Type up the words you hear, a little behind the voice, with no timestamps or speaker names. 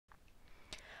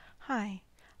Hi,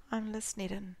 I'm Liz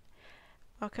Sneddon.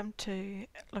 Welcome to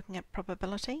looking at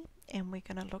probability, and we're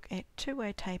going to look at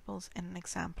two-way tables and an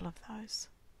example of those.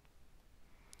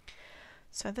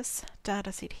 So this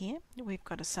data set here, we've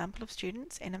got a sample of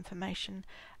students and information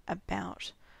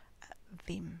about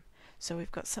them. So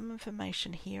we've got some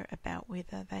information here about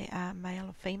whether they are male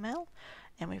or female,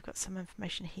 and we've got some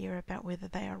information here about whether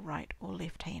they are right or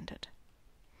left-handed.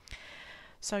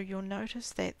 So you'll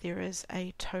notice that there is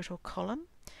a total column.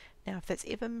 Now if that's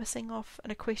ever missing off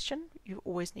in a question, you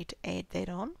always need to add that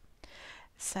on.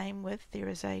 Same with, there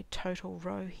is a total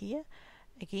row here.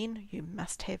 Again, you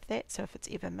must have that, so if it's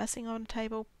ever missing on a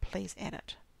table, please add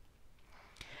it.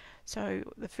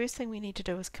 So the first thing we need to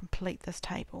do is complete this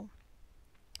table.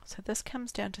 So this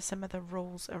comes down to some of the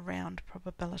rules around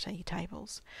probability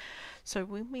tables. So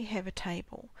when we have a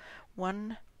table,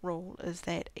 one rule is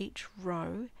that each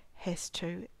row has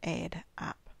to add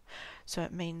up. So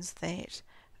it means that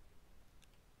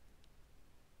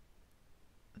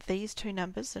these two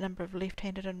numbers, the number of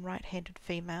left-handed and right-handed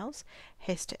females,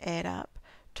 has to add up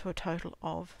to a total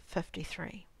of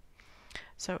 53.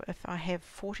 So if I have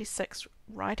 46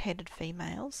 right-handed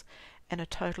females and a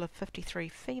total of 53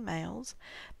 females,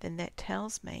 then that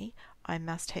tells me I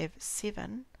must have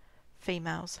 7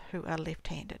 females who are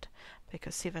left-handed,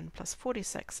 because 7 plus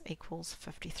 46 equals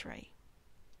 53.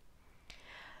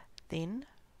 Then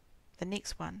the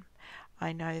next one,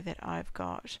 I know that I've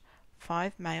got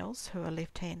 5 males who are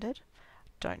left-handed.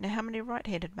 Don't know how many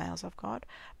right-handed males I've got,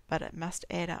 but it must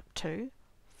add up to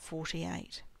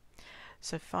 48.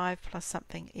 So 5 plus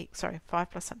something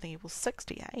equals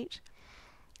 68,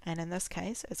 and in this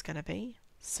case it's going to be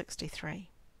 63.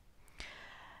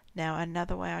 Now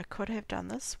another way I could have done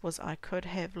this was I could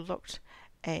have looked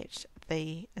at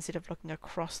instead of looking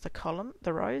across the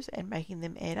rows and making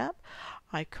them add up,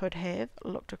 I could have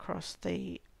looked across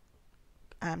down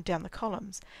the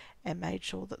columns and made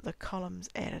sure that the columns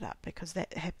added up, because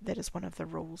that is one of the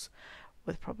rules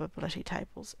with probability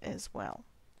tables as well.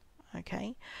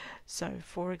 Okay, so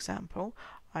for example,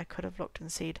 I could have looked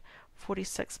and said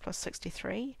 46 plus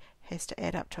 63 has to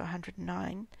add up to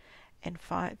 109, and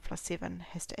 5 plus 7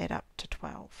 has to add up to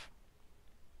 12.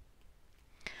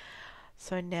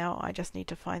 So now I just need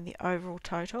to find the overall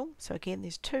total. So again,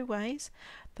 there's two ways.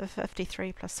 The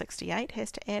 53 plus 68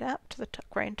 has to add up to the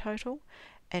grand total,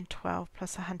 and 12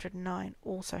 plus 109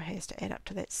 also has to add up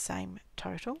to that same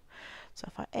total. So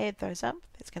if I add those up,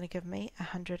 that's going to give me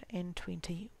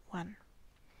 121.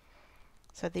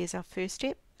 So there's our first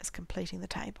step, is completing the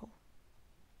table.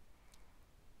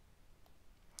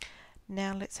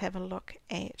 Now let's have a look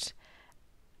at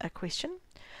a question.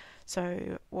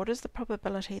 So what is the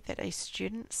probability that a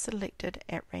student selected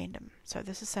at random? So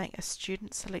this is saying a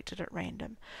student selected at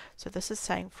random. So this is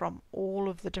saying from all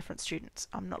of the different students.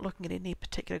 I'm not looking at any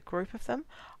particular group of them.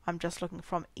 I'm just looking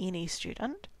from any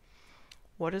student.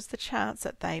 What is the chance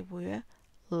that they were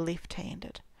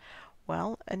left-handed?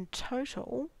 Well, in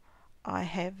total, I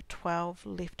have 12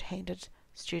 left-handed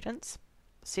students.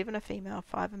 7 are female,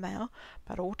 5 are male,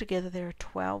 but altogether there are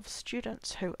 12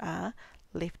 students who are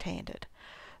left-handed.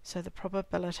 So the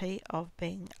probability of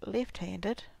being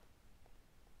left-handed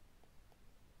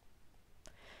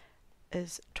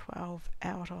is 12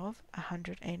 out of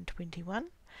 121,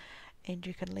 and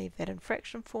you can leave that in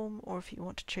fraction form, or if you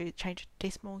want to change it to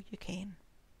decimal, you can.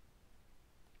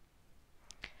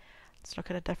 Let's look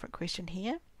at a different question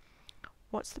here.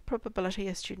 What's the probability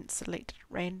a student selected at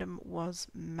random was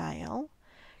male,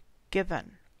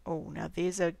 given? Oh, now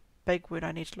there's a big word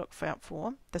I need to look out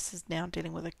for. This is now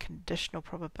dealing with a conditional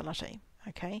probability.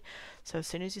 Okay, so as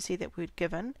soon as you see that word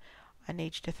given, I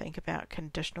need you to think about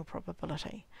conditional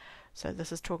probability. So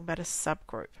this is talking about a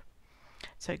subgroup.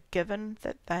 So given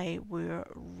that they were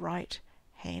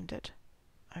right-handed,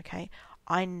 okay,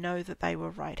 I know that they were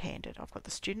right-handed. I've got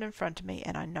the student in front of me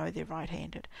and I know they're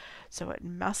right-handed. So it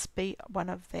must be one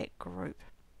of that group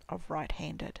of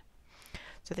right-handed.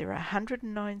 So there are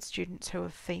 109 students who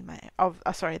are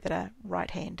that are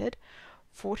right-handed,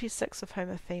 46 of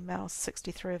whom are female,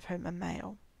 63 of whom are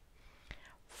male.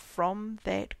 From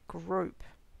that group,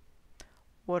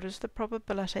 what is the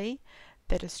probability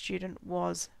that a student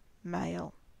was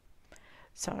male?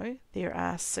 So there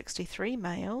are 63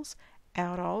 males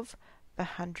out of the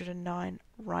 109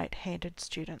 right-handed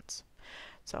students.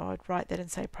 So I would write that and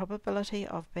say probability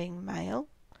of being male,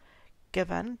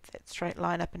 given, that straight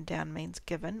line up and down means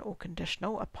given or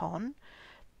conditional upon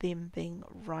them being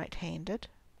right-handed,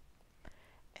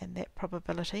 and that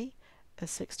probability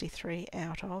is 63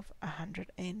 out of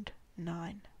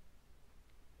 109.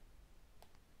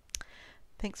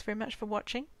 Thanks very much for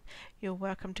watching. You're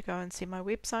welcome to go and see my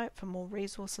website for more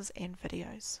resources and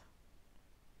videos.